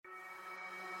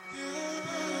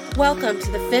Welcome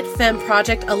to the Fit Femme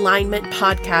Project Alignment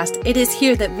Podcast. It is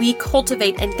here that we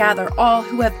cultivate and gather all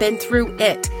who have been through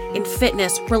it in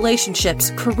fitness,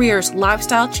 relationships, careers,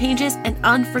 lifestyle changes, and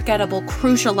unforgettable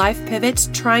crucial life pivots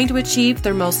trying to achieve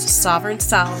their most sovereign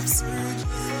selves.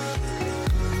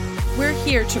 We're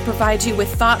here to provide you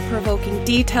with thought-provoking,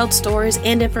 detailed stories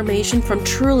and information from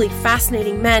truly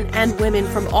fascinating men and women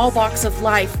from all walks of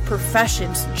life,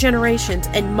 professions, generations,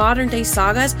 and modern-day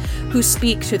sagas who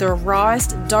speak to their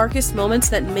rawest, darkest moments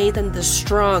that made them the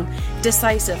strong,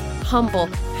 decisive, humble,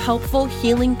 helpful,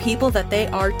 healing people that they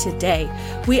are today.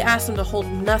 We ask them to hold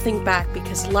nothing back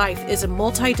because life is a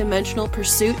multi-dimensional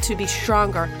pursuit to be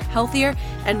stronger, healthier,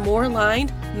 and more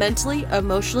aligned mentally,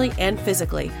 emotionally, and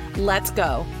physically. Let's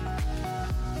go.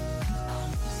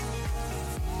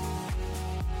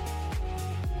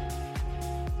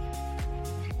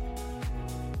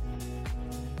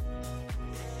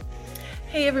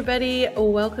 Hey everybody,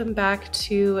 welcome back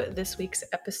to this week's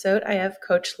episode. I have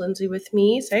Coach Lindsay with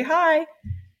me. Say hi.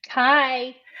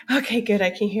 Hi. Okay, good. I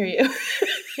can hear you.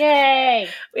 Yay.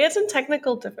 We had some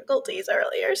technical difficulties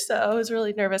earlier, so I was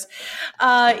really nervous.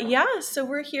 So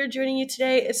we're here joining you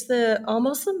today. It's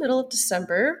almost the middle of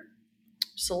December.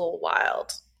 Just a little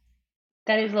wild.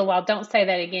 That is a little wild. Don't say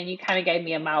that again. You kind of gave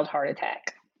me a mild heart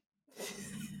attack.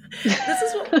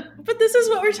 This is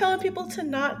what we're telling people to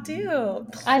not do.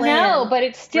 I know, but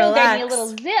it still relax. Gave me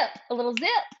a little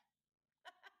zip.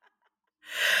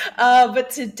 But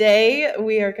today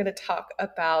we are going to talk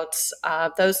about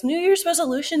those New Year's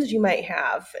resolutions you might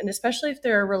have, and especially if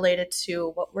they're related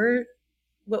to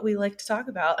what we like to talk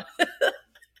about.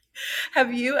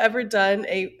 Have you ever done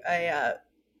a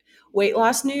weight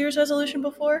loss New Year's resolution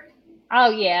before? Oh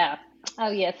yeah. Oh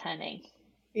yes, honey.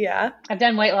 Yeah. I've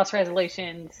done weight loss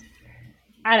resolutions.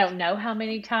 I don't know how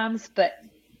many times, but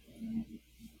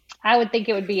I would think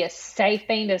it would be a safe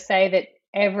thing to say that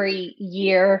every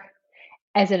year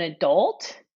as an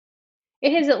adult,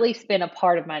 it has at least been a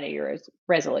part of my New Year's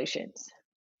resolutions.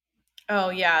 Oh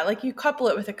yeah. Like you couple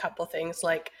it with a couple things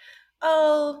like,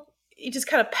 you just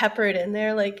kind of pepper it in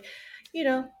there. Like,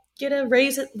 get a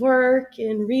raise at work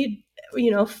and read,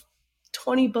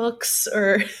 20 books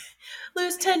or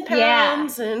lose 10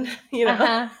 pounds and,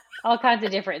 all kinds of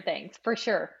different things for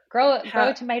sure. Grow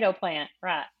a tomato plant.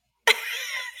 Right.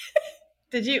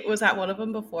 Was that one of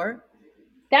them before?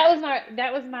 That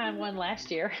was my one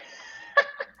last year.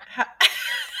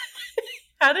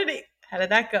 How did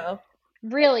that go?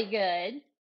 Really good.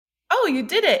 Oh, you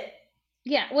did it.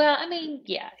 Yeah. Well,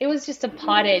 it was just a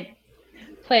potted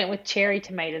plant with cherry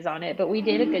tomatoes on it, but we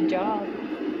did a good job.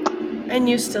 And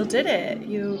you still did it.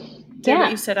 You did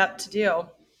what you set out to do.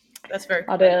 That's very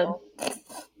cool.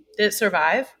 Did it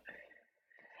survive?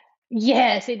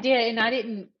 Yes, it did. And I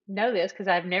didn't know this because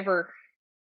I've never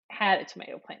had a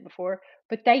tomato plant before,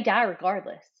 but they die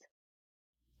regardless.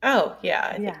 Oh, yeah.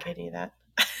 I think I knew that.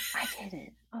 I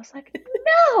didn't. I was like,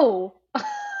 no.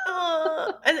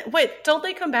 And wait, don't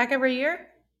they come back every year?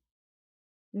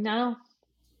 No.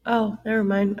 Oh, never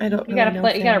mind. I don't. You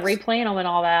gotta replant them and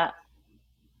all that.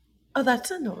 Oh,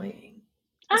 that's annoying.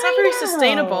 It's not very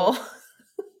sustainable.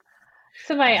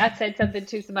 I said something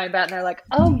to somebody about, and they're like,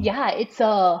 "Oh yeah, it's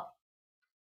I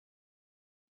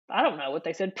don't know what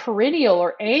they said, perennial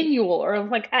or annual," or I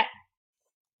was like,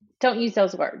 "Don't use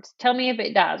those words. Tell me if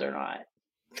it dies or not."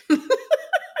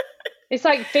 It's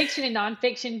like fiction and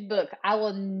nonfiction book. I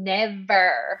will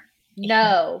never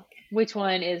know which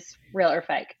one is real or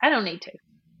fake. I don't need to.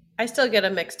 I still get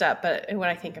them mixed up, but when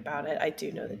I think about it, I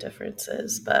do know the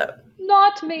differences, but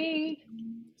not me.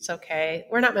 It's okay.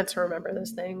 We're not meant to remember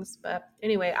those things. But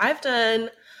anyway, I've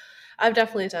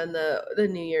definitely done the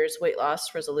New Year's weight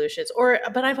loss resolutions,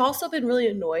 but I've also been really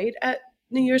annoyed at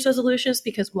New Year's resolutions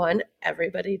because one,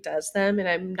 everybody does them and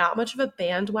I'm not much of a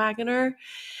bandwagoner.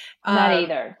 Not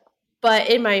either. But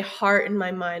in my heart and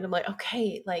my mind, I'm like,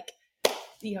 okay, like,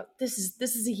 this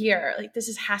is a year, like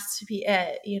has to be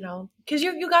it, because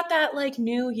you got that like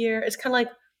New Year. It's kind of like,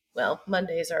 well,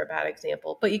 Mondays are a bad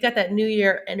example, but you got that New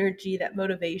Year energy, that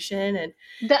motivation, and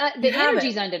the energy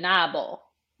is undeniable,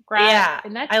 right? Yeah,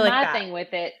 and that's my thing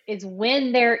with it is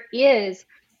when there is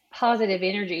positive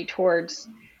energy towards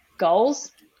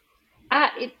goals,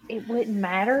 it wouldn't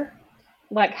matter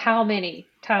like how many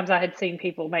times I had seen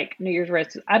people make New Year's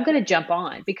resolutions. I'm going to jump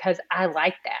on because I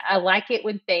like that. I like it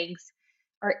when things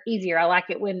are easier. I like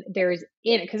it when there's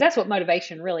because that's what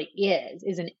motivation really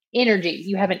is an energy.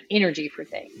 You have an energy for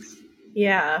things.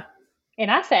 Yeah.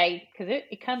 And I say, because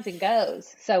it comes and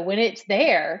goes. So when it's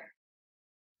there,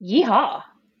 yeehaw,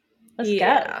 let's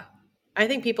go. I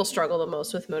think people struggle the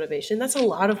most with motivation. That's a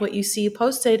lot of what you see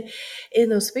posted in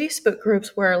those Facebook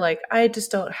groups where, like, I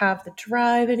just don't have the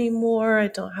drive anymore. I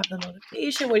don't have the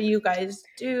motivation. What do you guys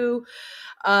do?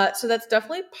 So that's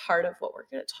definitely part of what we're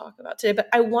going to talk about today. But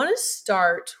I want to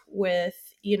start with,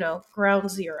 ground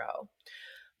zero.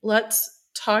 Let's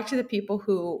talk to the people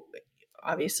who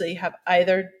obviously have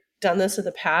either done this in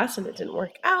the past and it didn't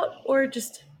work out, or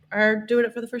just are doing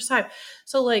it for the first time.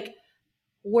 So, like,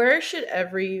 where should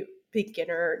every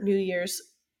beginner New Year's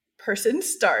person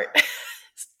start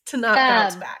to not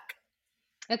bounce back?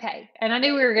 Okay. And I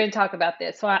knew we were going to talk about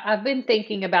this. So I've been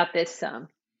thinking about this some.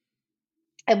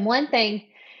 And one thing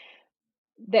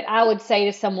that I would say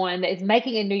to someone that is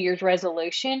making a New Year's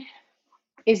resolution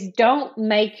is don't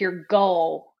make your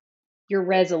goal your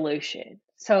resolution.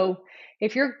 So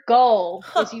if your goal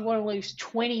is you want to lose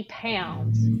 20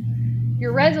 pounds,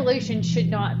 your resolution should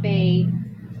not be,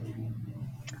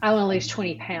 I want to lose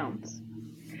 20 pounds.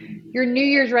 Your New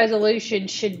Year's resolution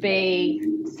should be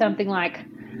something like,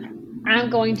 I'm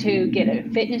going to get a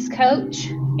fitness coach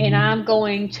and I'm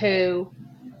going to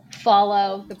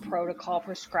follow the protocol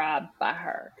prescribed by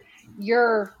her.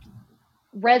 Your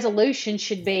resolution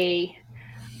should be,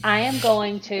 I am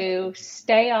going to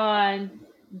stay on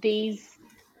these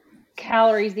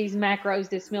calories, these macros,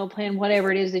 this meal plan,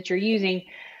 whatever it is that you're using,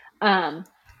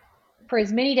 for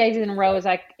as many days in a row as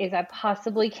I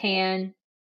possibly can,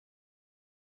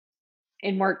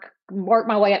 and work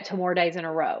my way up to more days in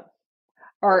a row.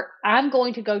 Or I'm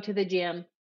going to go to the gym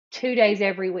 2 days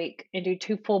every week and do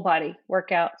 2 full body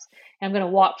workouts. And I'm going to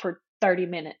walk for 30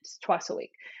 minutes twice a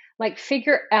week. Like,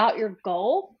 figure out your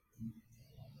goal,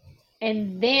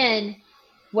 and then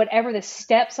whatever the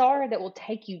steps are that will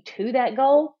take you to that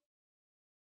goal,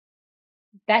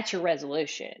 that's your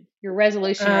resolution. Your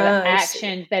resolution are the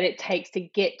actions that it takes to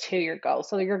get to your goal.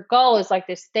 So your goal is like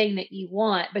this thing that you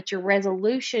want, but your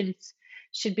resolutions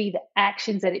should be the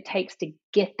actions that it takes to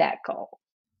get that goal.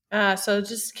 So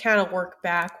just kind of work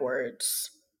backwards.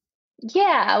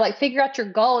 Yeah, like figure out your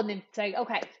goal and then say,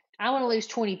 okay, I want to lose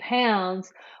 20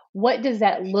 pounds. What does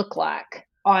that look like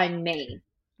on me?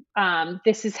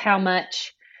 This is how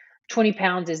much 20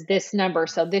 pounds is this number.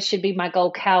 So this should be my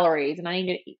goal calories, and I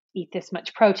need to eat this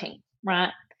much protein,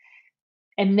 right?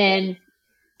 And then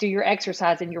do your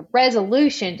exercise, and your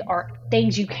resolutions are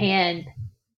things you can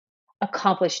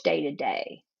accomplish day to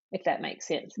day, if that makes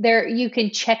sense. There, you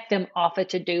can check them off a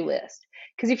to-do list.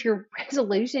 Because if your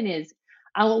resolution is,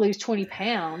 I won't lose 20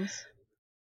 pounds,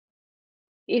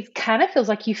 it kind of feels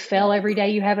like you fail every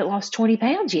day you haven't lost 20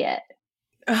 pounds yet.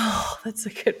 Oh, that's a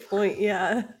good point.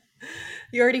 Yeah.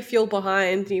 You already feel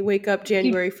behind. You wake up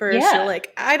January 1st. You're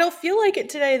like, I don't feel like it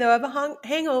today, though. I have a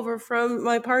hangover from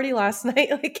my party last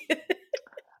night.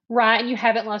 Right. And you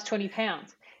haven't lost 20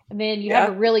 pounds. And then you have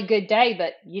a really good day,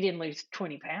 but you didn't lose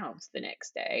 20 pounds the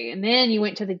next day. And then you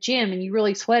went to the gym and you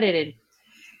really sweated. And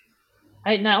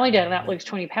I not only did I not lose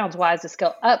 20 pounds, why does this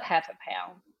go up half a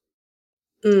pound?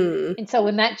 And so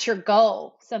when that's your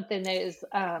goal, something that is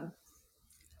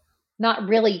not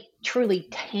really truly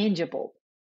tangible,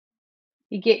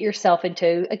 you get yourself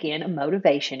into, again, a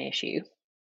motivation issue.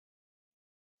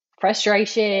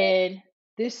 Frustration.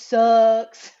 This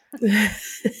sucks.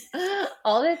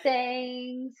 All the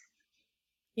things.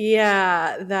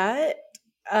 Yeah, that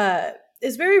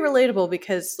is very relatable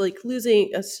because, like, losing,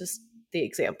 that's just the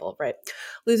example, right?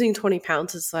 Losing 20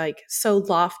 pounds is like so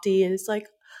lofty, and it's like,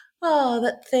 oh,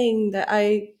 that thing that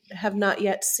I have not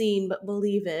yet seen but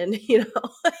believe in,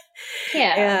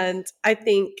 Yeah. And I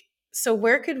think, so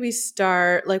where could we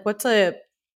start? Like, what's a,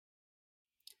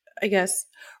 I guess,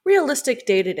 realistic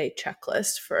day-to-day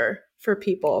checklist for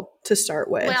people to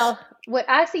start with? Well, what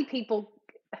I see people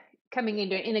coming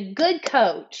into it, and a good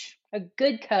coach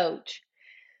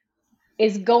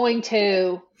is going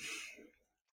to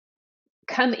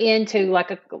come into like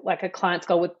a client's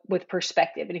goal with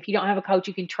perspective. And if you don't have a coach,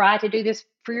 you can try to do this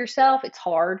for yourself. It's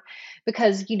hard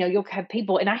because, you'll have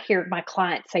people, and I hear my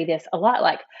clients say this a lot,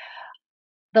 like,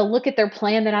 they'll look at their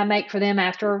plan that I make for them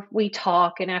after we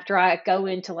talk and after I go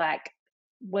into, like,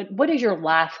 what does your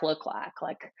life look like?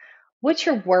 Like, what's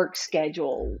your work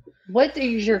schedule? What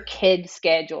is your kid's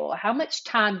schedule? How much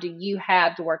time do you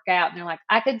have to work out? And they're like,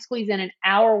 I could squeeze in an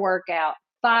hour workout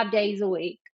 5 days a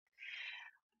week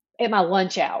at my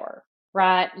lunch hour,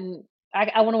 right? And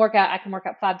I want to work out. I can work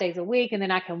out 5 days a week, and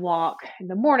then I can walk in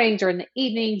the mornings or in the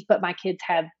evenings, but my kids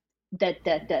have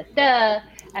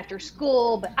after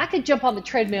school, but I could jump on the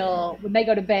treadmill when they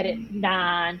go to bed at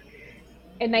 9,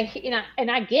 and I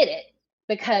get it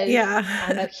because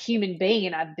I'm a human being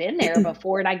and I've been there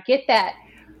before, and I get that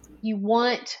you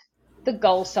want the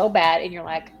goal so bad, and you're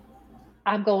like,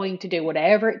 I'm going to do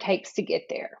whatever it takes to get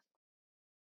there.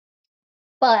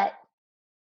 But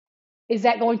is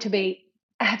that going to be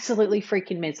absolutely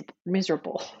freaking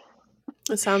miserable?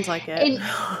 It sounds like it.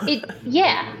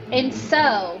 Yeah. And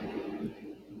so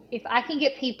if I can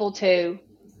get people to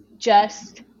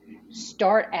just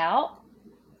start out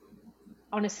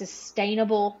on a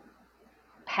sustainable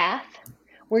path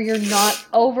where you're not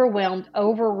overwhelmed,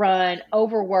 overrun,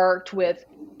 overworked with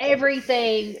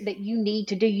everything that you need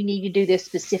to do. You need to do this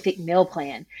specific meal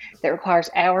plan that requires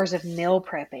hours of meal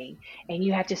prepping, and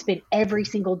you have to spend every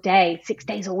single day, 6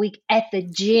 days a week at the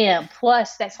gym.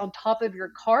 Plus, that's on top of your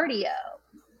cardio.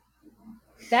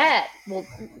 That will,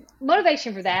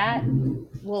 motivation for that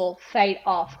will fade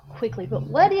off quickly. But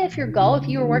what if your goal, if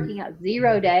you were working out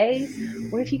 0 days,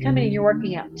 what if you come in and you're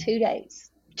working out 2 days?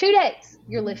 2 days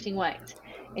you're lifting weights.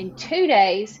 In 2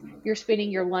 days, you're spending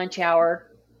your lunch hour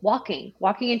walking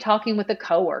and talking with a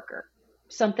coworker,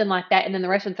 something like that. And then the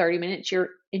rest of the 30 minutes,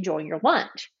 you're enjoying your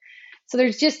lunch. So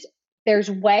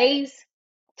there's ways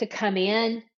to come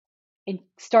in and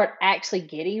start actually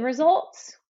getting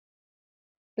results,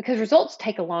 because results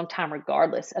take a long time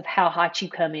regardless of how hot you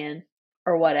come in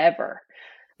or whatever.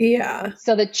 Yeah.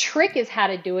 So the trick is how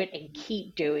to do it and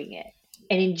keep doing it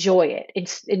and enjoy it,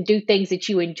 and do things that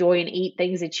you enjoy and eat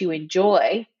things that you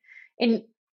enjoy. And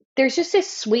there's just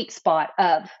this sweet spot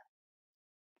of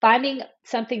finding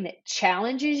something that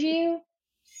challenges you,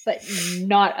 but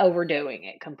not overdoing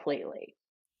it completely.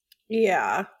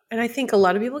 Yeah. And I think a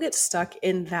lot of people get stuck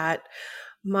in that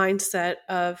mindset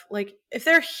of like, if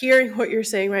they're hearing what you're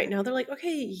saying right now, they're like,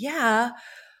 okay, yeah,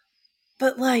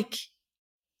 but like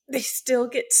they still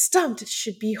get stumped. It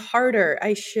should be harder.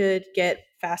 I should get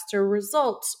faster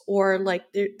results, or like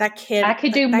that can't. I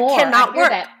could do that more. cannot I hear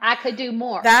work. that. I could do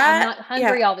more. That I'm not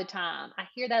hungry all the time. I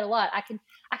hear that a lot. I can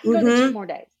go to the Mhm. gym more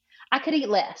days. I could eat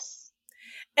less.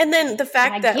 And then the And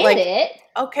fact I that get like, it.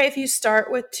 okay, if you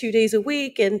start with 2 days a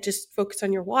week and just focus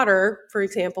on your water, for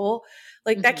example,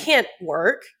 like that can't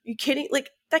work. You kidding?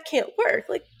 Like that can't work.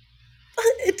 Like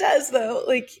it does though.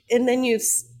 Like, and then you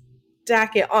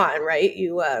stack it on, right?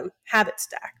 You habit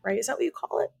stack, right? Is that what you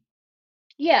call it?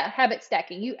 Yeah, habit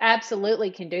stacking. You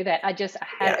absolutely can do that. I had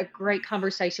Yeah. a great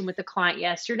conversation with a client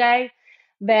yesterday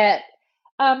that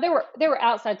there were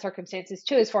outside circumstances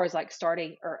too, as far as like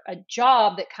starting or a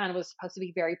job that kind of was supposed to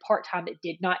be very part-time that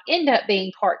did not end up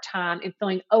being part-time, and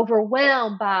feeling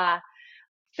overwhelmed by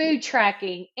food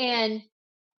tracking, and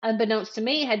unbeknownst to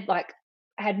me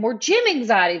had more gym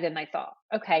anxiety than they thought.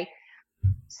 Okay.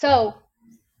 So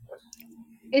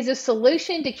is a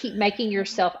solution to keep making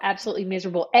yourself absolutely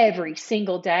miserable every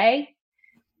single day?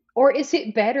 Or is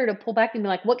it better to pull back and be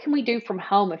like, what can we do from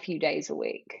home a few days a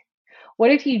week? What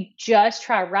if you just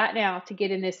try right now to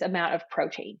get in this amount of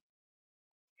protein?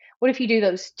 What if you do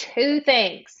those 2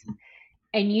 things,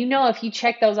 and you know if you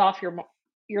check those off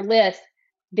your list,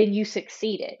 then you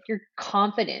succeeded. Your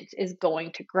confidence is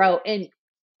going to grow. And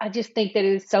I just think that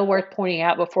it is so worth pointing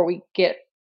out before we get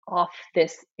off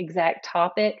this exact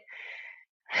topic.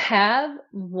 Have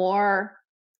more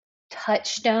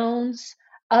touchstones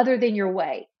other than your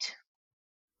weight.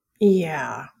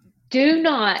 Yeah. Do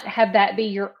not have that be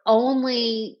your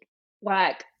only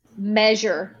like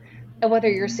measure of whether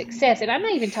you're success. And I'm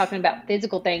not even talking about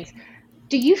physical things.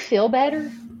 Do you feel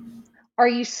better? Are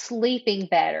you sleeping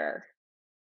better?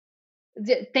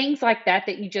 Things like that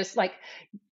you just like,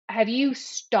 have you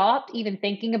stopped even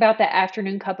thinking about that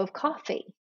afternoon cup of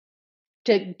coffee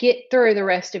to get through the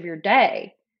rest of your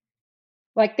day?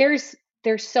 Like there's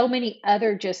so many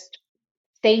other just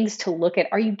things to look at.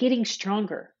 Are you getting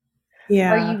stronger?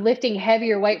 Yeah. Are you lifting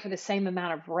heavier weight for the same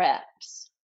amount of reps?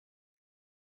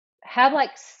 Have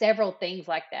like several things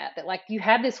like that like you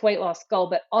have this weight loss goal,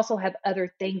 but also have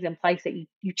other things in place that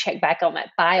you check back on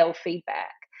that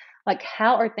biofeedback. Like,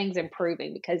 how are things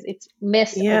improving? Because it's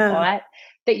missed a lot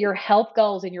that your health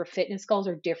goals and your fitness goals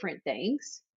are different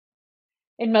things.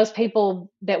 And most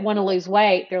people that want to lose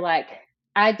weight, they're like,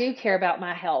 I do care about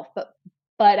my health, but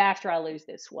after I lose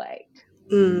this weight.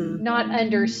 Not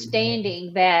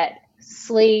understanding that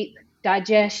sleep,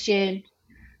 digestion,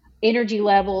 energy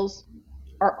levels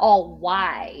are all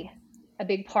a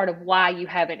big part of why you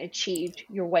haven't achieved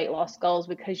your weight loss goals,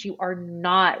 because you are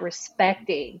not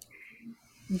respecting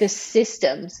the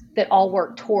systems that all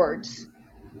work towards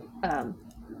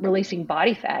releasing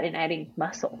body fat and adding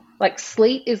muscle. Like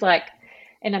sleep is like,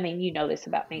 and I mean, you know this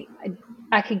about me.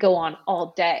 I could go on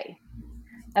all day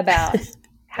about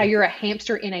how you're a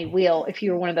hamster in a wheel if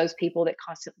you're one of those people that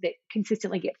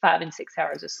consistently get 5 and 6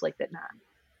 hours of sleep at night.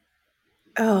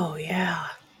 Oh yeah,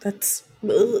 that's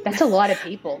a lot of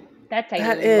people. That's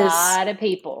That a is. lot of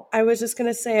people. I was just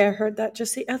gonna say I heard that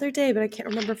just the other day, but I can't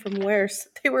remember from where.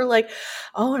 They were like,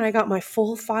 "Oh, and I got my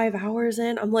full 5 hours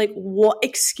in." I'm like, "What?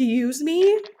 Excuse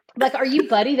me?" Like, are you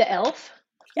Buddy the Elf?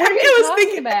 Yeah, What are you I was talking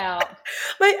thinking. about?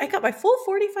 I got my full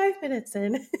 45 minutes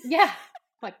in. Yeah.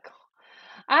 Like,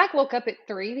 I woke up at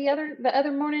 3 the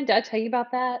other morning. Did I tell you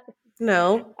about that?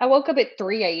 No. I woke up at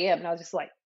 3 a.m. and I was just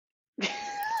like,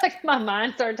 like my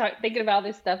mind started thinking about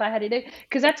this stuff I had to do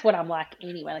because that's what I'm like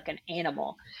anyway, like an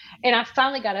animal. And I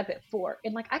finally got up at 4,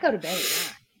 and like I go to bed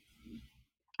at 9.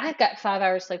 I got 5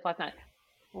 hours sleep last night.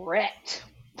 Wrecked.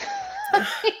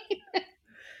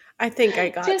 I think I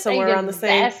got Just a somewhere around the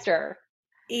same. disaster.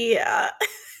 Yeah.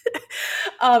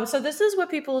 So this is what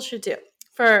people should do.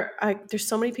 There's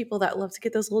so many people that love to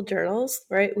get those little journals,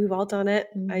 right? We've all done it.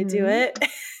 I do it.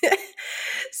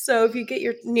 So if you get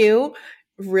your new,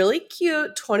 really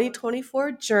cute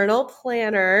 2024 journal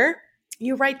planner,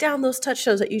 you write down those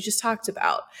touchstones that you just talked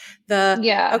about.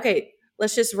 Okay,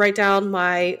 let's just write down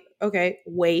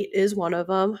weight is one of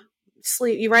them.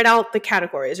 Sleep, you write out the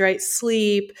categories, right?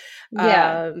 Sleep,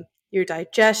 your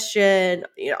digestion,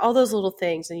 all those little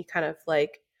things, and you kind of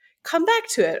like come back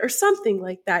to it or something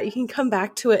like that. You can come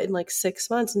back to it in like 6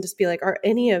 months and just be like, are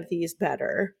any of these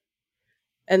better?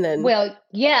 And then,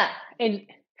 and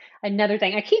another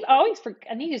thing,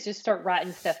 I need to just start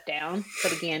writing stuff down.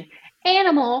 But again,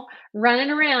 animal running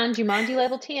around Jumanji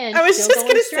level 10. I was just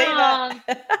going to say that.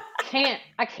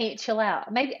 I can't chill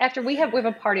out. Maybe after we have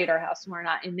a party at our house tomorrow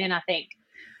night, and then I think,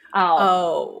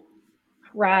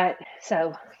 right.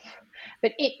 So,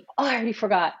 but I already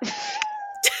forgot.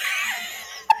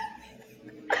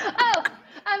 Oh,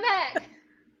 I'm back.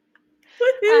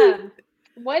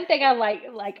 One thing I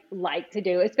like to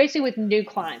do, especially with new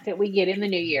clients that we get in the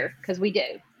new year, because we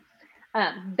do,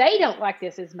 they don't like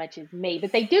this as much as me,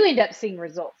 but they do end up seeing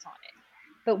results on it.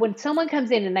 But when someone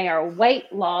comes in and they are weight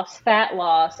loss, fat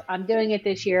loss, I'm doing it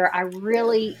this year, I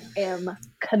really am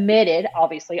committed.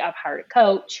 Obviously, I've hired a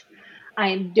coach. I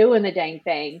am doing the dang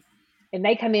thing. And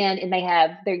they come in and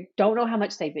they don't know how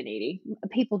much they've been eating.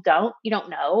 People you don't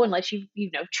know unless you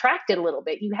tracked it a little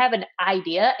bit. You have an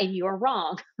idea and you are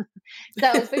wrong.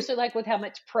 So especially like with how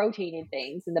much protein in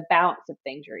things and the balance of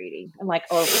things you're eating. And like,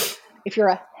 if you're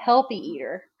a healthy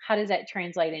eater, how does that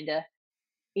translate into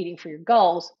eating for your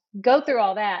goals? Go through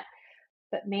all that.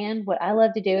 But man, what I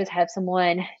love to do is have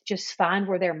someone just find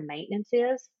where their maintenance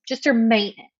is, just their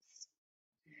maintenance,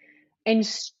 and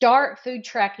start food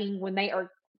tracking when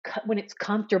it's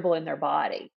comfortable in their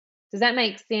body. Does that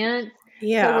make sense?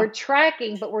 Yeah. So we're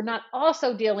tracking, but we're not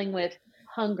also dealing with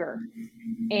hunger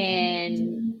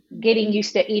and getting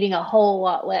used to eating a whole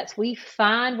lot less. We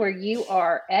find where you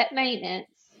are at maintenance.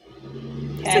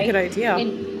 Okay? It's a good idea.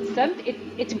 And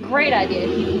it's a great idea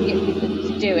if you can get people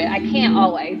to do it. I can't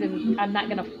always, and I'm not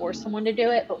going to force someone to do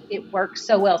it, but it works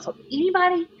so well. So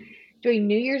anybody doing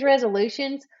New Year's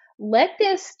resolutions,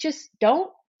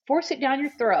 don't force it down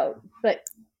your throat, but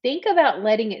think about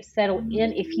letting it settle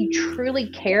in if you truly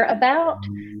care about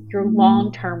your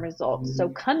long-term results. So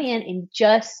come in and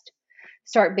just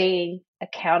start being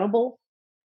accountable,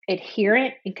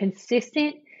 adherent, and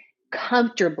consistent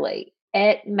comfortably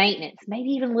at maintenance,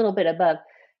 maybe even a little bit above.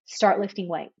 Start lifting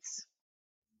weights.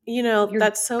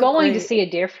 That's so going great. to see a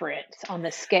difference on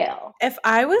the scale. If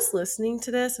I was listening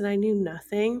to this and I knew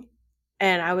nothing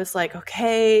and I was like,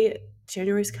 okay,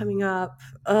 January's coming up,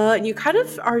 and you kind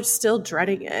of are still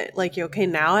dreading it. Like, okay,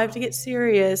 now I have to get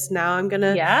serious. Now I'm going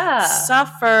to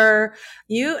suffer.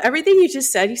 Everything you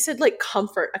just said, you said like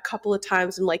comfort a couple of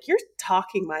times. And like, you're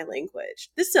talking my language.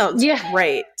 This sounds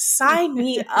great. Sign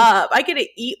me up. I get to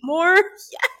eat more.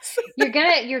 Yes.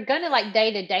 You're gonna like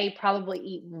day to day probably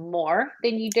eat more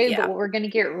than you do. But what we're going to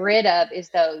get rid of is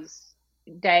those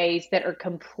days that are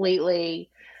completely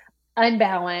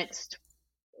unbalanced,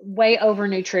 way over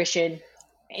nutrition,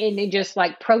 and just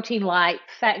like protein light,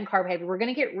 fat and carb heavy. We're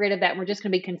going to get rid of that. And we're just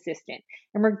going to be consistent,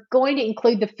 and we're going to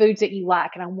include the foods that you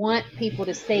like. And I want people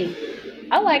to see,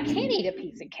 I can eat a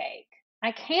piece of cake.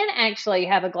 I can actually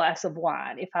have a glass of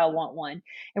wine if I want one.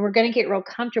 And we're going to get real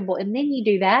comfortable. And then you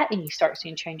do that and you start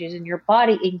seeing changes in your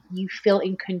body and you feel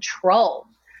in control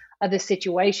of the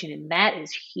situation. And that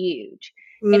is huge.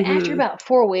 Mm-hmm. And after about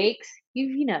 4 weeks,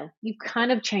 you've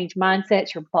kind of changed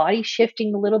mindsets, your body's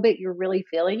shifting a little bit, you're really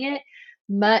feeling it.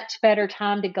 Much better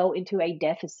time to go into a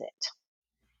deficit.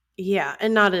 Yeah,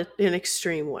 and not an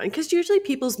extreme one. Because usually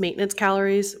people's maintenance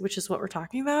calories, which is what we're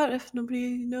talking about if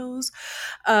nobody knows,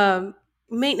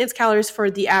 maintenance calories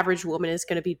for the average woman is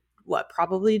going to be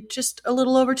probably just a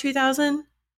little over 2,000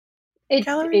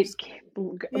 calories?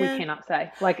 We cannot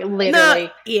say. Like literally. No,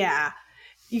 yeah.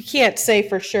 You can't say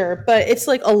for sure, but it's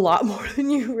like a lot more than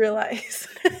you realize.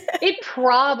 It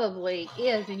probably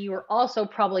is, and you are also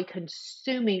probably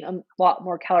consuming a lot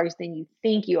more calories than you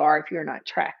think you are if you're not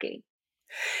tracking.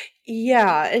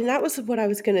 Yeah, and that was what I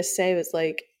was gonna say was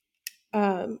like,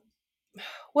 um,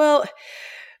 well,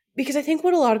 because I think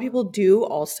what a lot of people do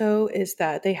also is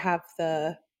that they have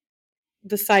the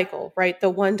cycle, right? The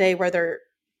one day where they're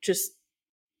just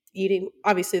eating,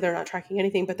 obviously they're not tracking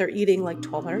anything, but they're eating like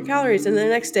 1,200 calories, and the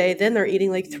next day then they're eating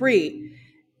like 3.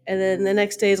 And then the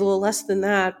next day is a little less than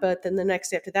that, but then the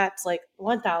next day after that's like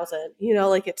 1,000.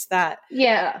 Like it's that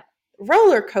Yeah,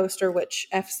 roller coaster which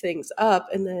f's things up.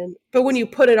 And then but when you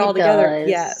put it all it together, does.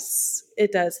 yes,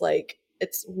 it does, like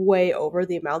it's way over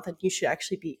the amount that you should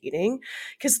actually be eating.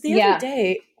 Because the other Yeah,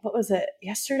 day, what was it,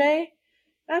 yesterday,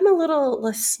 I'm a little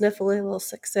less sniffly, a little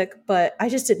sick, but I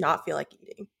just did not feel like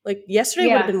eating. Like yesterday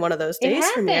would have yeah. been one of those It days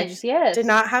for me. I happens, just did yes.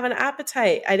 not have an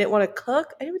appetite. I didn't want to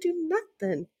cook. I didn't do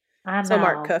nothing. I So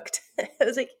Mark know. cooked. I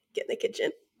was like, get in the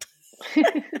kitchen.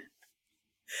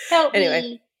 Help Anyway,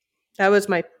 me. that was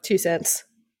my 2 cents.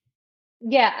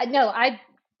 Yeah, no,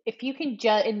 if you can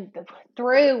judge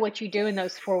through what you do in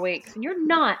those 4 weeks, and you're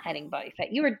not adding body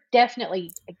fat, you are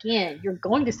definitely, again, you're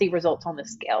going to see results on the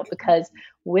scale because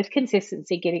with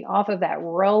consistency, getting off of that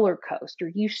roller coaster,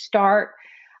 you start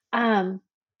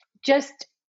just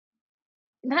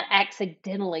not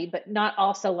accidentally, but not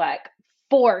also like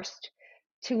forced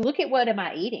to look at what am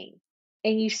I eating?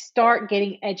 And you start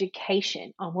getting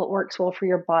education on what works well for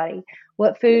your body,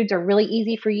 what foods are really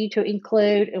easy for you to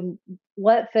include, and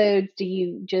what foods do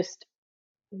you just,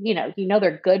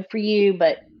 they're good for you,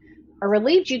 but are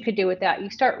relieved you could do without. You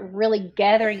start really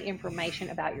gathering information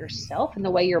about yourself and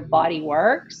the way your body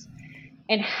works.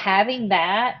 And having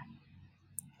that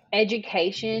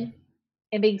education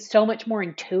and being so much more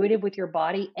intuitive with your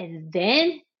body, and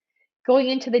then going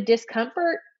into the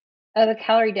discomfort of a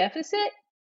calorie deficit,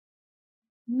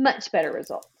 much better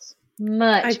results. I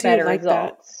Much do better like that.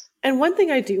 results. And one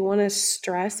thing I do want to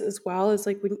stress as well is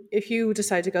like if you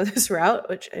decide to go this route,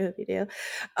 which I hope you do,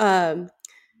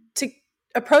 to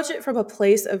approach it from a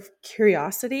place of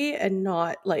curiosity and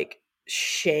not like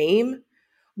shame.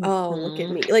 Oh, look at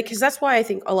Hmm. me. Like, because that's why I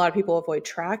think a lot of people avoid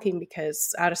tracking,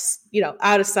 because out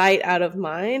of sight, out of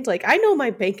mind. Like, I know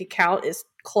my bank account is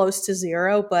close to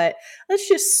zero, but let's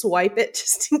just swipe it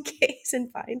just in case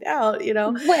and find out.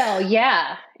 Well,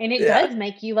 yeah. And it Yeah. does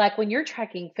make you like when you're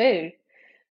tracking food.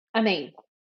 I mean,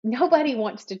 nobody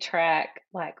wants to track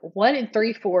like 1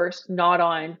 3/4 not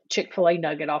on Chick-fil-A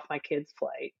nugget off my kid's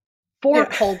plate, four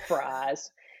Yeah. cold fries.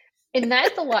 And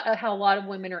that's a lot of how a lot of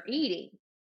women are eating.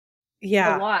 A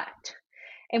Yeah. lot.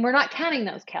 And we're not counting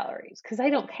those calories because they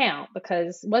don't count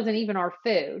because it wasn't even our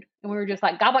food. And we were just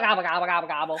like gobble, gobble, gobble, gobble,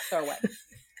 gobble, throw away.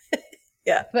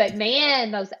 Yeah. But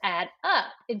man, those add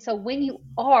up. And so when you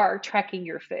are tracking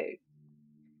your food,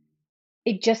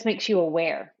 it just makes you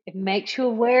aware. It makes you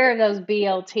aware of those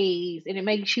BLTs, and it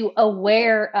makes you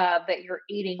aware of that you're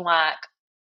eating like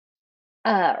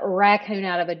a raccoon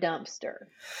out of a dumpster,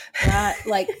 right?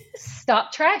 Like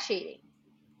stop trash eating.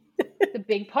 The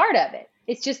big part of it.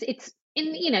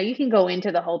 And you can go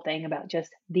into the whole thing about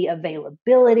just the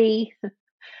availability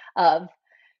of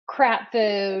crap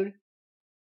food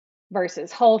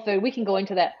versus whole food. We can go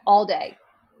into that all day.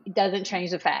 It doesn't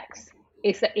change the facts.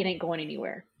 It ain't going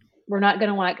anywhere. We're not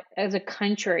going to, like, as a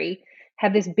country,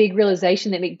 have this big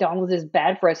realization that McDonald's is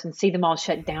bad for us and see them all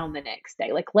shut down the next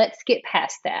day. Like, let's get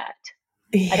past that.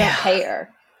 I don't Yeah.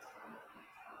 care.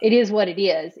 It is what it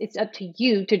is. It's up to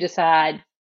you to decide,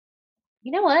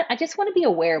 you know what? I just want to be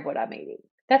aware of what I'm eating.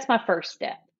 That's my first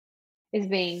step, is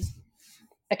being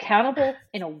accountable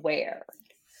and aware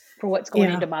for what's going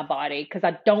Yeah. into my body because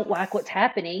I don't like what's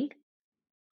happening.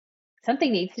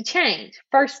 Something needs to change.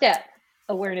 First step,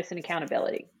 awareness and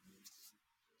accountability.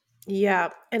 Yeah.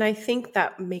 And I think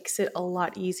that makes it a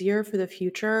lot easier for the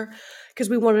future, because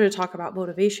we wanted to talk about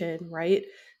motivation, right?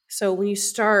 So when you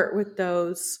start with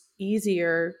those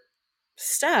easier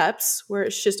steps where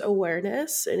it's just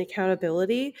awareness and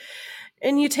accountability,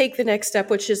 and you take the next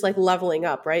step, which is like leveling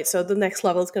up, right? So the next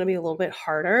level is going to be a little bit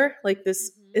harder. Like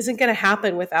this isn't going to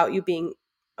happen without you being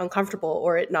uncomfortable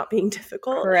or it not being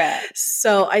difficult. Correct.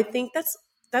 So I think that's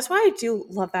why I do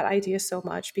love that idea so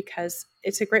much, because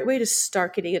it's a great way to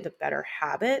start getting into better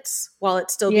habits while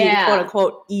it's still being quote Yeah.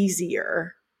 unquote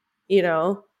easier, you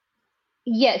know?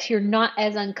 Yes, you're not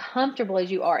as uncomfortable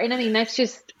as you are. And I mean,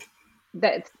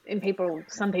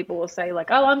 some people will say, like,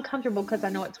 oh, I'm comfortable because I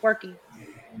know it's working.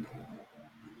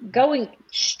 Going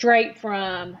straight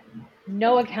from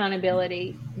no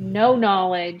accountability, no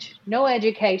knowledge, no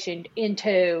education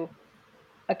into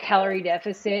a calorie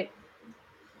deficit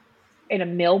in a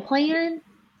meal plan,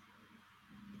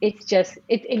 it's just,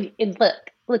 and look,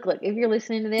 if you're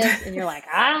listening to this and you're like,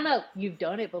 I don't know, you've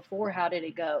done it before. How did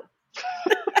it go?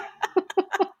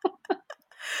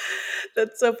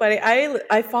 That's so funny.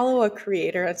 I follow a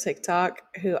creator on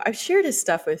TikTok who I've shared his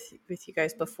stuff with you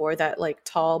guys before. That like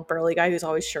tall, burly guy who's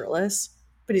always shirtless,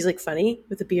 but he's like funny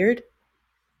with a beard.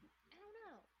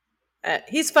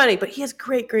 He's funny, but he has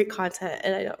great content,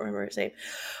 and I don't remember his name.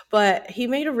 But he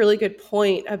made a really good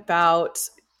point about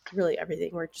really everything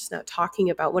we're just now talking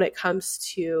about when it comes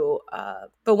to,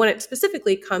 but when it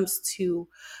specifically comes to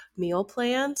meal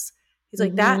plans. He's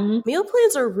like, that meal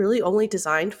plans are really only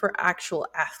designed for actual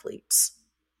athletes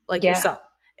like yourself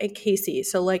and Casey.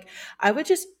 So like, I would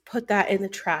just put that in the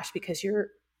trash because you're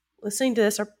listening to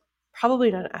this are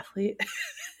probably not an athlete.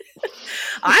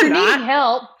 I'm not. Needing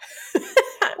help.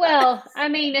 Well, I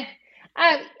mean,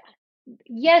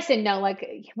 yes and no.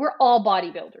 Like, we're all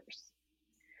bodybuilders.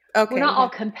 Okay. We're not all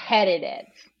competitive.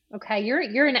 Okay.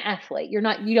 You're an athlete. You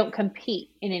don't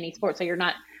compete in any sport. So you're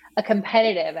not a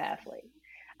competitive athlete.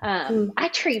 I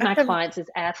treat my clients as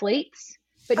athletes,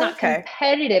 but not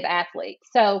competitive athletes.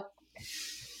 So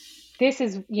this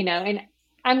is, and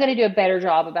I'm going to do a better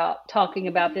job about talking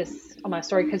about this on my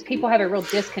story because people have a real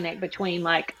disconnect between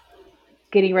like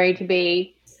getting ready to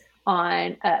be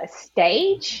on a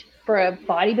stage for a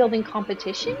bodybuilding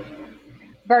competition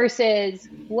versus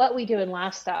what we do in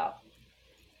lifestyle.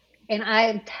 And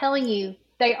I'm telling you,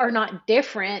 they are not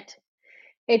different.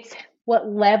 It's what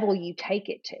level you take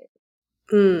it to.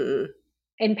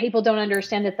 And people don't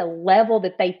understand that the level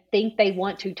that they think they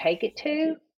want to take it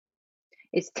to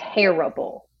is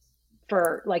terrible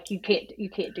for like, you can't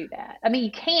do that. I mean,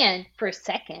 you can for a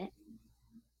second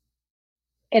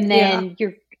and then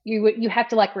you have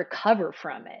to like recover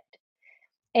from it.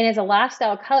 And as a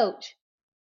lifestyle coach,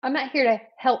 I'm not here to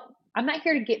help. I'm not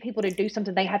here to get people to do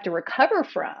something they have to recover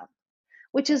from,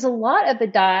 which is a lot of the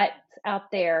diets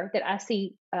out there that I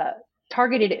see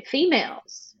targeted at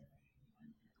females,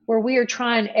 where we are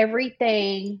trying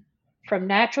everything from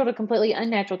natural to completely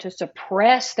unnatural to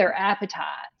suppress their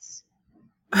appetites,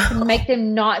 to make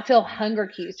them not feel hunger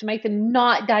cues, to make them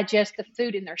not digest the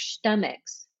food in their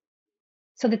stomachs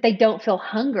so that they don't feel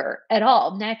hunger at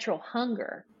all, natural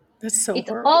hunger. That's so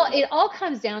horrible. They all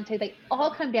come down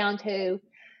to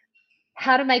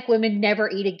how to make women never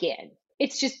eat again.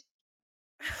 It's just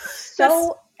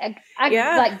so, I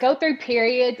like go through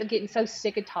periods of getting so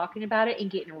sick of talking about it and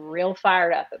getting real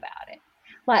fired up about it.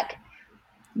 Like,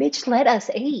 bitch, let us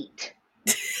eat.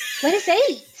 Let us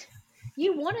eat.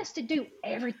 You want us to do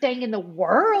everything in the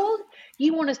world.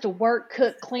 You want us to work,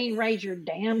 cook, clean, raise your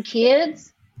damn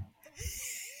kids.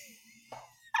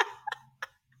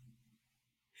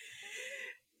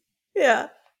 Yeah.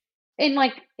 And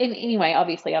anyway,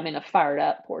 obviously I'm in a fired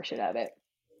up portion of it.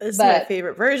 This is my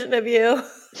favorite version of you.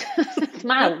 It's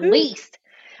my least.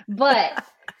 But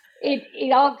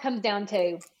it all comes down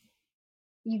to,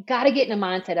 you got to get in a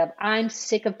mindset of, I'm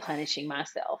sick of punishing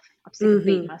myself. I'm sick of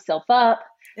beating myself up.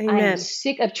 Amen. I'm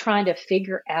sick of trying to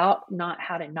figure out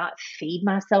how to not feed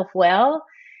myself well.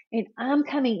 And I'm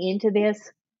coming into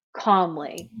this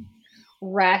calmly,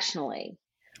 rationally,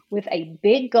 with a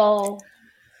big goal,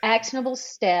 actionable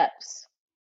steps,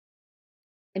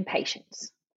 and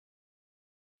patience.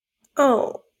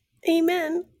 Oh,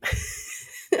 amen.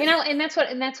 And that's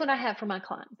what I have for my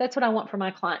clients. That's what I want for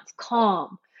my clients.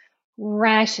 Calm,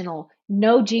 rational,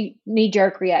 no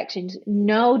knee-jerk reactions,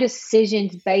 no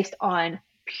decisions based on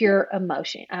pure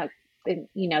emotion.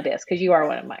 You know this because you are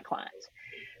one of my clients.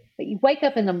 But you wake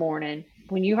up in the morning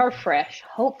when you are fresh,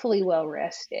 hopefully well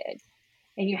rested,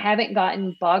 and you haven't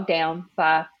gotten bogged down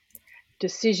by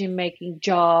decision-making,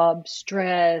 job,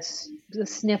 stress, the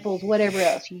sniffles, whatever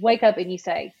else. You wake up and you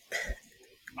say,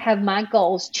 have my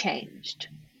goals changed?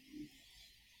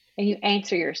 And you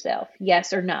answer yourself,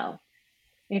 yes or no.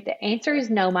 And if the answer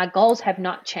is no, my goals have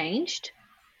not changed,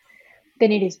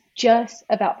 then it is just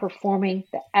about performing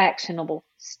the actionable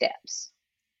steps.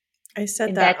 I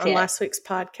said that on last week's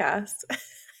podcast.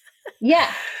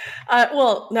 Yeah.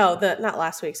 Well, no, not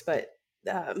last week's, but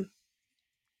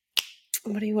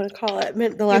what do you want to call it?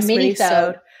 The last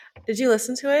mini-sode. Did you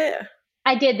listen to it?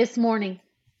 I did this morning.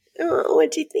 Oh,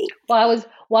 what'd you think? While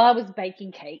I was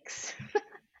baking cakes.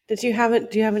 Do you have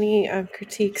any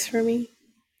critiques for me?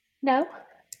 No.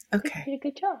 Okay. You did a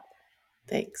good job.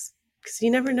 Thanks. Because you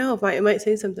never know if I might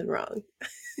say something wrong.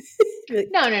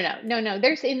 No.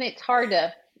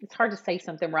 It's hard to say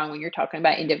something wrong when you're talking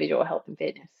about individual health and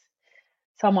fitness.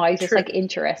 So I'm always just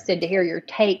interested to hear your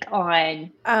take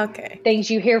on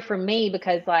things you hear from me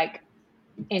because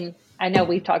and I know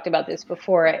we've talked about this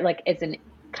before, like as an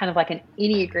kind of like an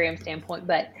Enneagram standpoint,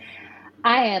 but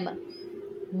I am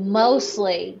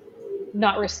mostly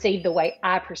not received the way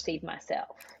I perceive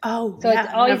myself. Oh, So it's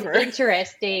yeah, always never.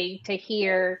 interesting to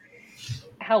hear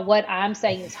how what I'm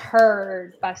saying is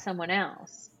heard by someone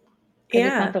else because Yeah.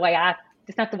 it's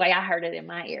not the way I heard it in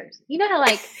my ears. You know how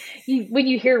like you when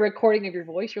you hear a recording of your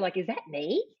voice, you're like, is that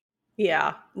me?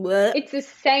 Yeah. What? It's the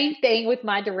same thing with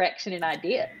my direction and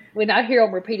idea. When I hear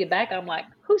them repeated back, I'm like,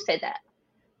 who said that?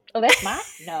 Oh, that's mine?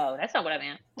 No, that's not what I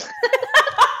meant.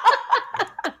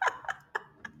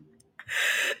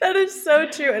 That is so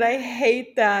true. And I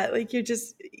hate that. Like you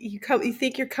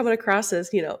think you're coming across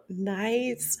as,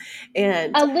 nice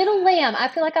and A little lamb. I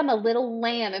feel like I'm a little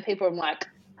lamb, and people are like,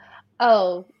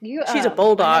 "Oh, you she's a I know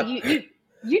bulldog.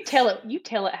 you tell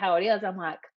it how it is." I'm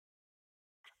like,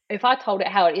 if I told it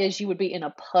how it is, you would be in a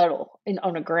puddle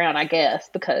on the ground, I guess,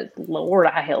 because Lord,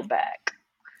 I held back.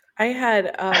 I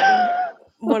had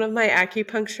one of my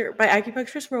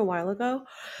acupuncturist from a while ago.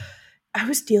 I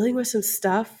was dealing with some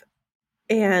stuff,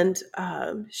 and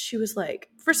she was like,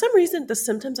 for some reason, the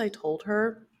symptoms I told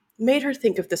her made her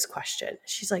think of this question.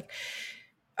 She's like,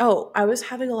 "Oh, I was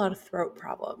having a lot of throat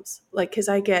problems, like because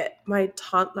I get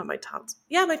not my tonsils,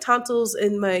 yeah, my tonsils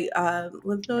and my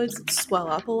lymph nodes swell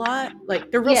up a lot.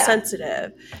 Like they're real Yeah.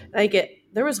 sensitive. And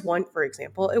there was one, for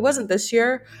example, it wasn't this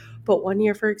year, but one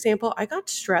year, for example, I got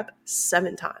strep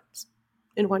 7 times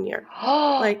in 1 year.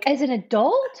 Like As an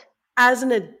adult? as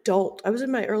an adult, I was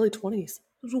in my early 20s.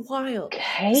 It was wild. Since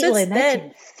Caitlin, that's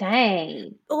then,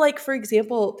 insane. like for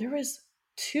example, there was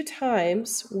 2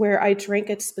 times where I drank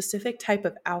a specific type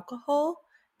of alcohol,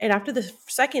 and after the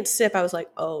second sip I was like,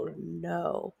 oh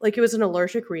no, like it was an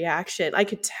allergic reaction. I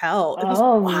could tell. It was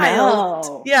Oh wild.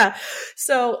 no. Yeah.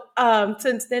 So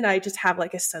since then I just have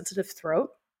like a sensitive throat,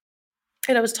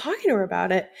 and I was talking to her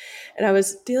about it, and I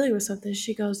was dealing with something.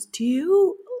 She goes, do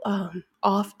you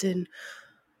often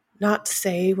not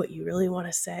say what you really want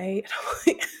to say? And I'm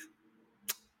like,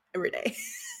 every day.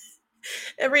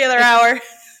 Every other If hour.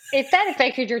 if that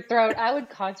affected your throat, I would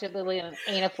constantly live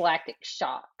in an anaphylactic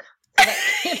shock. So that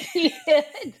can't be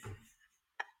it.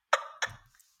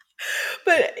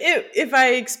 But if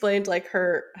I explained like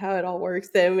her how it all works,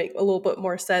 then it would make a little bit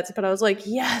more sense. But I was like,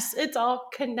 yes, it's all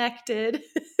connected.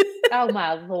 Oh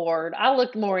my Lord. I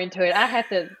looked more into it. I have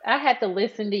to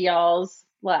listen to y'all's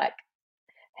like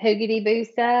hoogity boo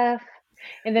stuff.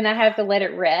 And then I have to let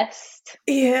it rest,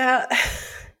 Yeah.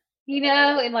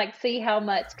 and like see how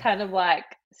much kind of like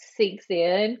sinks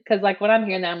in. Cause like when I'm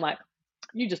hearing that, I'm like,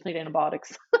 you just need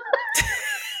antibiotics.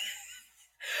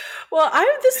 Well, I'm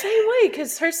the same way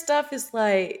because her stuff is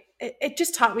like it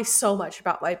just taught me so much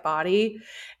about my body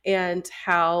and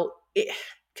how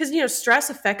because stress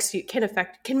affects you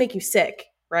can make you sick,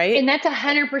 right? And that's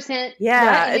 100% right.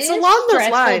 Yeah, And it it's is along those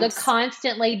stressful lines. to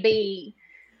constantly be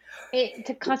like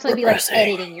Depressing.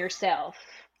 editing yourself.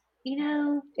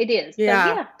 It is. So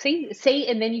Yeah. yeah, see,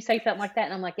 and then you say something like that,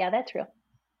 and I'm like, yeah, that's real.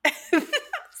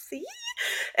 See?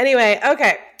 Anyway,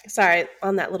 okay. Sorry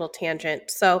on that little tangent.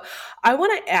 So I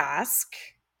want to ask,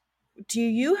 do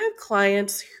you have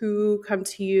clients who come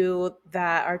to you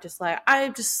that are just like, I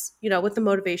just, with the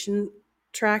motivation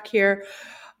track here,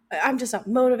 I'm just not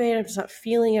motivated. I'm just not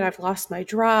feeling it. I've lost my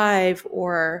drive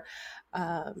or,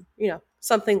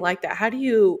 something like that. How do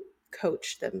you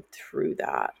coach them through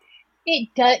that? It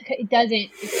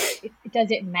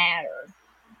doesn't matter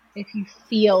if you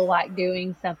feel like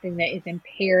doing something that is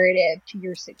imperative to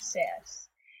your success.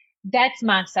 That's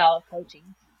my style of coaching.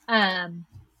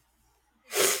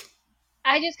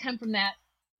 I just come from that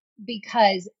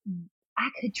because I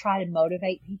could try to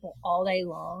motivate people all day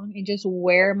long and just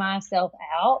wear myself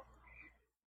out.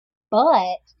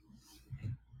 But,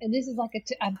 and this is like a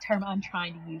term I'm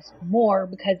trying to use more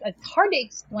because it's hard to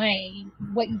explain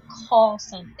what you call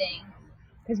something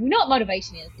because we know what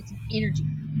motivation is. It's an energy.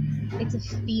 It's a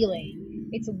feeling.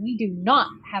 We do not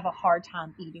have a hard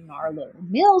time eating our little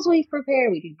meals we've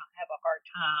prepared. We do not have a hard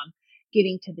time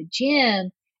getting to the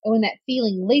gym. And when that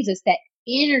feeling leaves us, that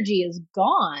energy is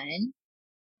gone,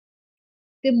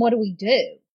 then what do we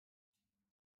do?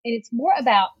 And it's more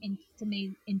about, to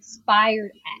me,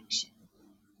 inspired action.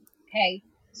 Okay.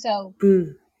 So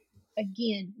Mm,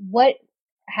 again,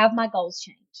 have my goals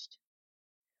changed?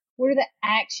 What are the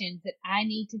actions that I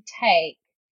need to take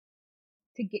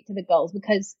to get to the goals?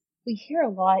 Because we hear a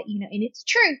lot, and it's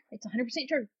true. It's 100%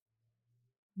 true.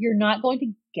 You're not going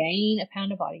to gain a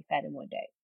pound of body fat in one day.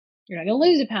 You're not going to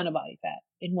lose a pound of body fat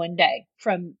in one day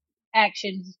from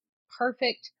actions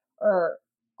perfect or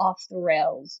off the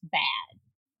rails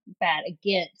bad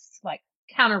against, like,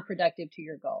 counterproductive to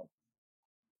your goal.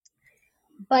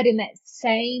 But in the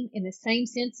same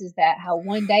sense as that, how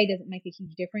one day doesn't make a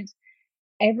huge difference,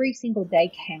 every single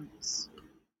day counts.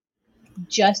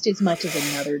 just as much as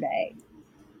another day.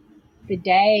 The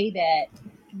day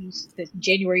the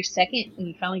January 2nd, when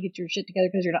you finally get your shit together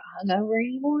because you're not hungover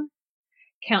anymore,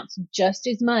 counts just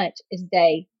as much as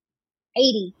day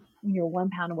 80 when you're 1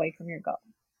 pound away from your goal.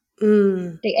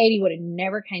 Day 80 would have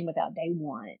never came without day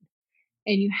 1.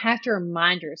 And you have to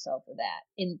remind yourself of that.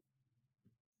 And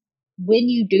when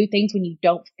you do things when you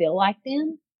don't feel like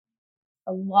them,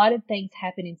 a lot of things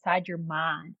happen inside your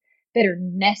mind that are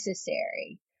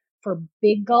necessary for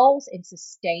big goals and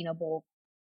sustainable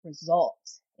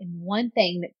results. And one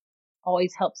thing that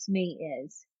always helps me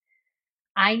is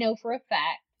I know for a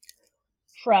fact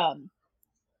from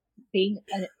being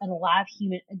an alive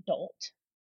human adult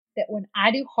that when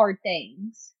I do hard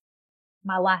things,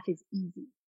 my life is easy.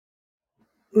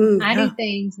 I do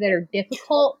things that are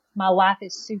difficult, my life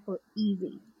is super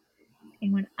easy.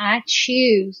 And when I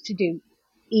choose to do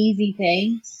easy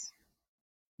things,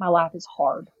 my life is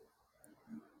hard.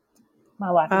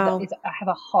 My life is I have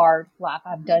a hard life.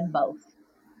 I've done both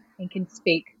and can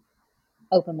speak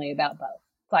openly about both.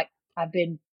 It's like I've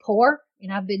been poor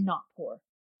and I've been not poor.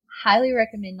 Highly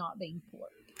recommend not being poor.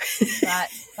 Right?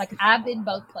 Like I've been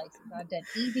both places. I've done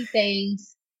easy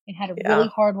things and had a really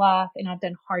hard life, and I've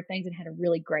done hard things and had a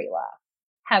really great life.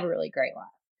 Have a really great life.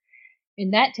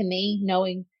 And that to me,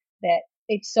 knowing that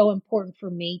it's so important for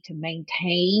me to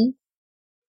maintain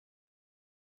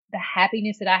the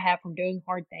happiness that I have from doing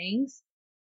hard things,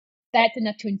 that's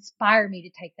enough to inspire me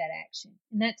to take that action.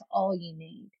 And that's all you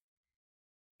need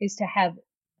is to have,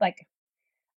 like,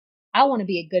 I want to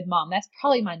be a good mom. That's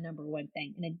probably my number one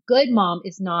thing. And a good mom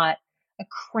is not a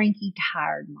cranky,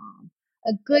 tired mom.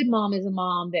 A good mom is a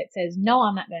mom that says, no,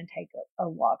 I'm not going to take a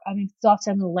walk. I mean,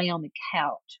 often I'm going to lay on the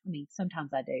couch. I mean,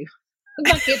 sometimes I do.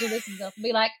 My kids will listen to stuff and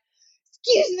be like,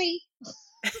 excuse me.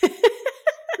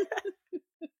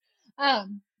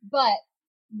 But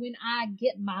when I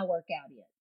get my workout in,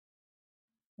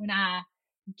 when I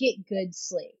get good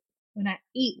sleep, when I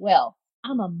eat well,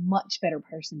 I'm a much better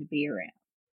person to be around.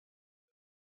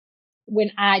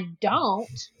 When I don't,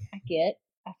 I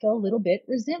feel a little bit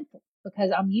resentful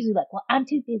because I'm usually like, well, I'm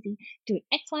too busy doing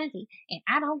X, Y, and Z, and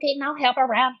I don't get no help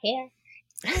around here.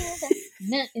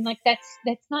 And like, that's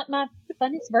not my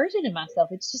funnest version of myself.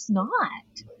 It's just not.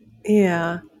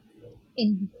 Yeah.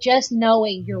 And just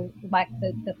knowing you're like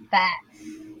the facts.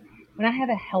 When I have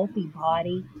a healthy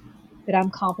body that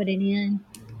I'm confident in,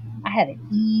 I have an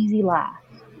easy life.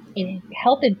 And in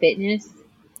health and fitness,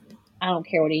 I don't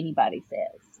care what anybody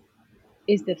says,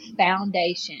 is the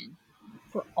foundation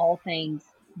for all things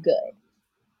good.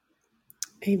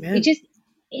 Amen. It just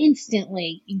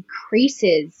instantly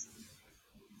increases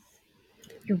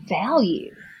your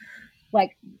value.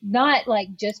 Like, not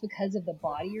like just because of the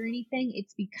body or anything.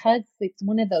 It's because it's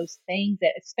one of those things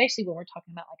that, especially when we're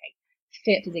talking about like a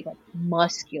fit physique, like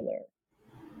muscular,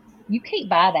 you can't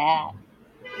buy that.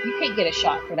 You can't get a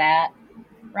shot for that,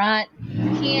 right? You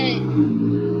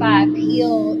can't buy a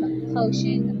pill, a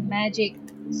potion, a magic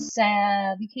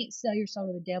salve. You can't sell your soul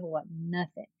to the devil like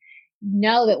nothing.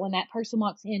 Know that when that person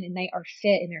walks in and they are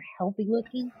fit and they're healthy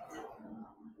looking,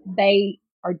 they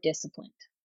are disciplined.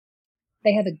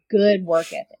 They have a good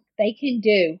work ethic. They can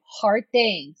do hard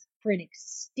things for an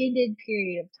extended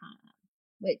period of time,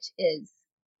 which is,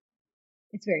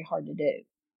 it's very hard to do.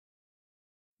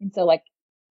 And so, like,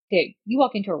 dude, you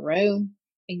walk into a room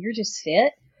and you're just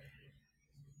fit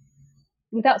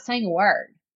without saying a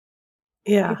word.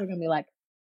 Yeah. People are going to be like,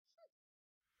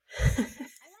 I like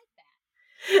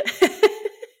that.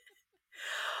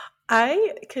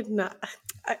 I could not.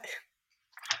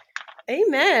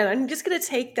 Amen. I'm just going to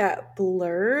take that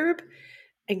blurb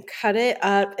and cut it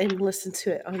up and listen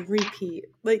to it on repeat.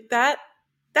 Like that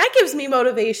gives me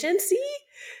motivation. See?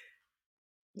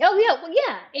 oh yeah, well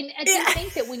yeah. And I do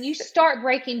think that when you start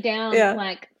breaking down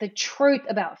like the truth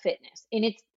about fitness, and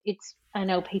it's I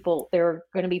know there are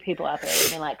going to be people out there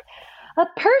that are like, a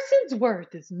person's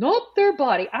worth is not their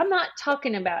body. I'm not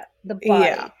talking about the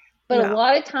body. But a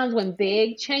lot of times when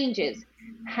big changes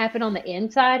happen on the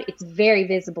inside, it's very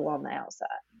visible on the outside.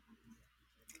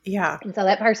 Yeah. And so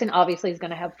that person obviously is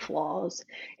going to have flaws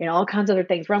and all kinds of other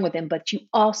things wrong with them. But you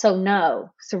also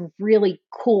know some really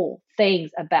cool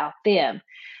things about them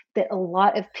that a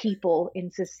lot of people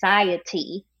in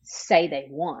society say they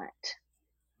want.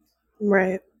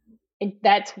 Right. And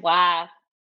that's why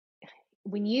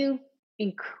when you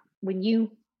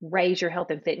raise your health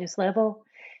and fitness level,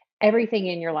 everything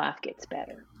in your life gets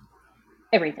better.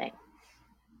 Everything.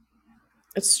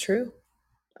 It's true.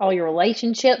 All your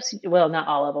relationships, well, not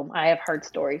all of them. I have heard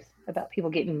stories about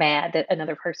people getting mad that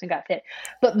another person got fit,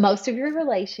 but most of your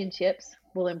relationships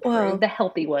will improve. The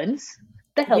healthy ones,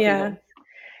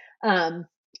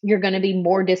 You're going to be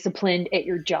more disciplined at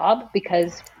your job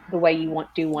because the way you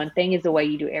want to do one thing is the way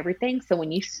you do everything. So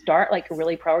when you start like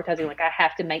really prioritizing, like I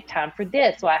have to make time for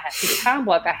this, so I have to time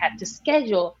block, I have to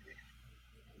schedule,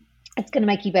 it's going to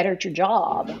make you better at your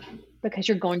job because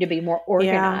you're going to be more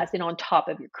organized and on top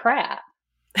of your crap.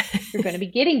 You're going to be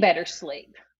getting better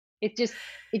sleep. It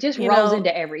just rolls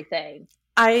into everything.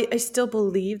 I still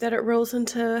believe that it rolls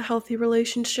into healthy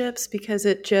relationships because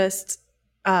it just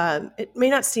it may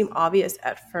not seem obvious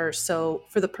at first. So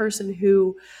for the person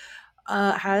who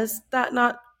has that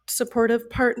not supportive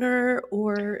partner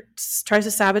or tries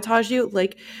to sabotage you,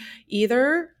 like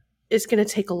either it's going to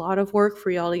take a lot of work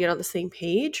for y'all to get on the same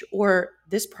page, or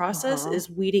this process is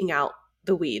weeding out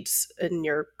the weeds in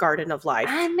your garden of life.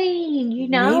 I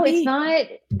mean, it's not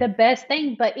the best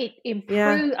thing, but it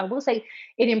improves. I will say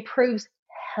it improves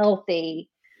healthy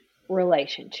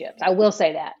relationships. I will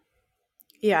say that.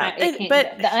 Yeah.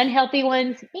 But the unhealthy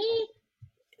ones,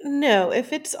 no,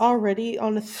 if it's already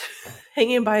on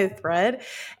hanging by a thread,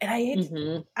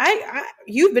 and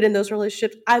you've been in those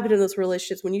relationships, I've been in those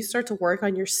relationships. When you start to work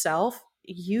on yourself,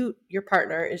 your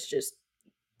partner is just,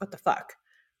 what the fuck,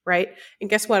 right? And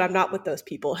guess what? I'm not with those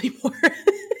people anymore.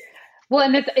 Well,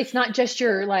 and it's not just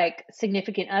your like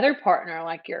significant other partner,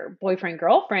 like your boyfriend,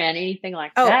 girlfriend, anything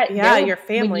like that. Yeah, your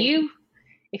family.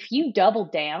 If you double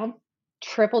down,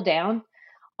 triple down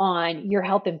on your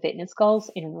health and fitness goals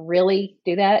and really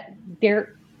do that,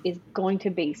 there is going to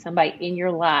be somebody in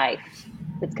your life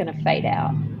that's going to fade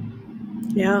out.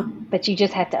 Yeah. But you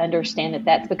just have to understand that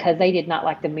that's because they did not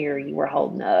like the mirror you were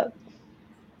holding up.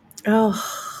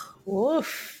 Oh,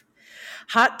 woof.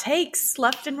 Hot takes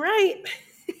left and right.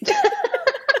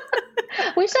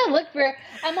 Wish I looked for,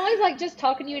 I'm always like just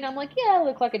talking to you and I'm like, yeah, I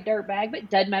look like a dirtbag, but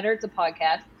it doesn't matter. It's a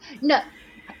podcast. No,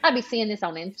 I'd be seeing this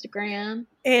on Instagram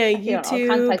and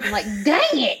YouTube. All kinds of places. I'm like,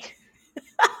 dang it.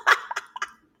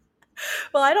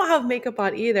 Well, I don't have makeup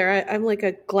on either. I'm like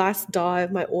a glass doll. I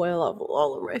have my oil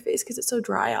all over my face because it's so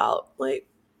dry out. Like,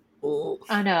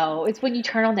 I know. It's when you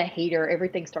turn on the heater,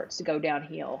 everything starts to go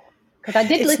downhill. Because I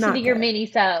did listen to your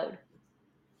mini-sode.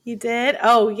 You did?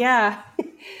 Oh, yeah.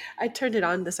 I turned it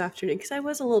on this afternoon because I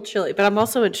was a little chilly, but I'm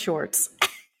also in shorts.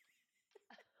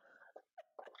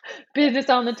 Business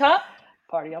on the top,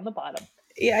 party on the bottom.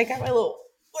 Yeah, I got my little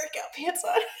workout pants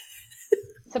on.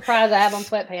 Surprise, I have on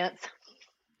sweatpants.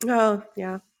 Oh,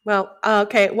 yeah. Well,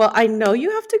 okay. Well, I know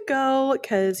you have to go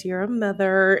because you're a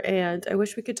mother, and I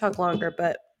wish we could talk longer,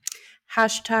 but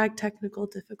 #technical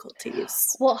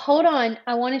difficulties. Well, hold on.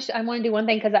 I want to do one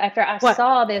thing because after I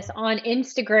saw this on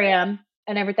Instagram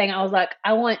and everything, I was like,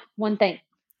 I want one thing.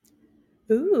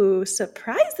 Ooh,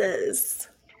 surprises.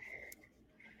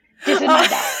 This is my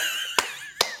dog.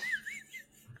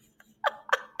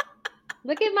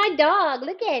 Look at my dog.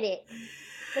 Look at it.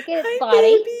 Look at its body.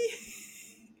 Baby.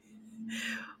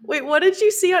 Wait, what did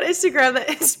you see on Instagram that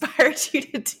inspired you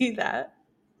to do that?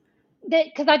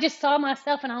 Because I just saw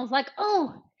myself and I was like,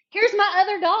 oh, here's my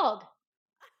other dog.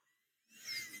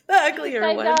 The uglier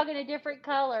one. Same dog in a different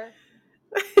color.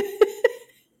 That's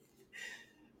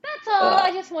all.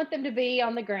 I just want them to be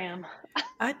on the gram.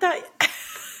 I thought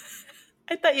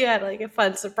you had like a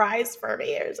fun surprise for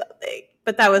me or something,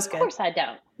 but that was good. Of course I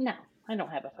don't. No, I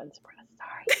don't have a fun surprise.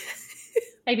 Sorry.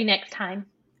 Maybe next time.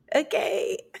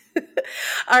 Okay.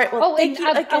 All right. Well, thank you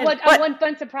again. I want one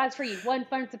fun surprise for you. One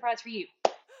fun surprise for you.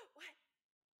 What?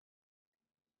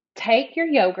 Take your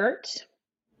yogurt,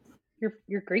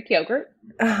 your Greek yogurt.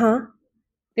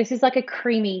 This is like a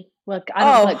creamy. Look, I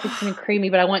don't like it's creamy,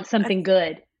 but I want something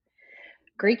good.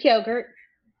 Greek yogurt.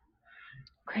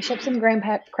 Crush up some graham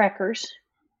crackers.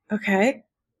 Okay.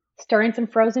 Stir in some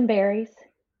frozen berries.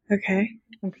 Okay.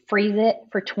 And freeze it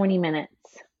for 20 minutes.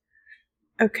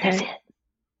 Okay. That's it.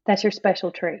 That's your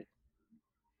special treat.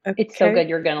 Okay. It's so good.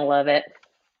 You're going to love it.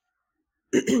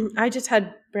 I just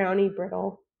had brownie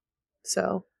brittle.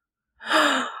 So.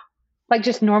 Like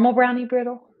just normal brownie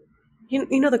brittle?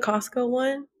 You know the Costco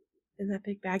one? In that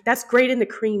big bag? That's great in the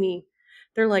creamy.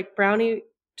 They're like brownie,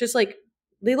 just like,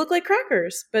 they look like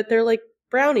crackers, but they're like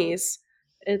brownies.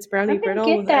 It's brownie brittle. I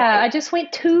didn't get that. I just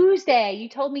went Tuesday. You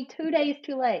told me 2 days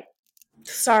too late.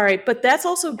 Sorry, but that's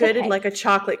also good in like a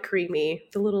chocolate creamy.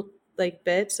 The little like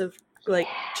bits of like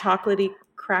chocolatey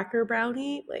cracker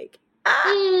brownie. Like,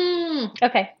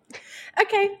 Okay.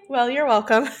 Okay. Well, you're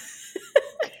welcome.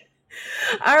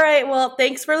 All right. Well,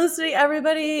 thanks for listening,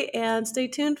 everybody, and stay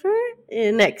tuned for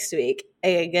next week.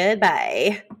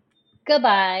 Goodbye.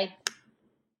 Goodbye.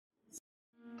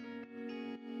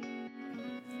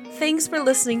 Thanks for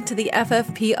listening to the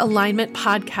FFP Alignment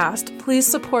Podcast. Please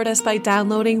support us by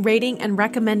downloading, rating, and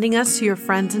recommending us to your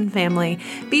friends and family.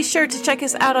 Be sure to check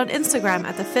us out on Instagram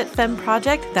at the FitFemme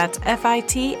Project. That's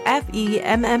FITFEMME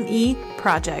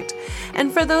Project.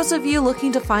 And for those of you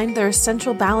looking to find their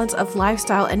essential balance of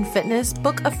lifestyle and fitness,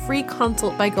 book a free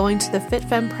consult by going to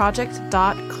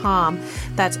thefitfemmeproject.com.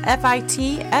 That's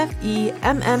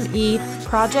FITFEMME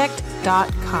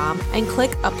Project.com and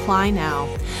click Apply Now.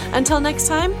 Until next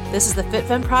time, this is the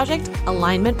FitFemme Project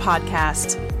Alignment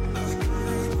Podcast.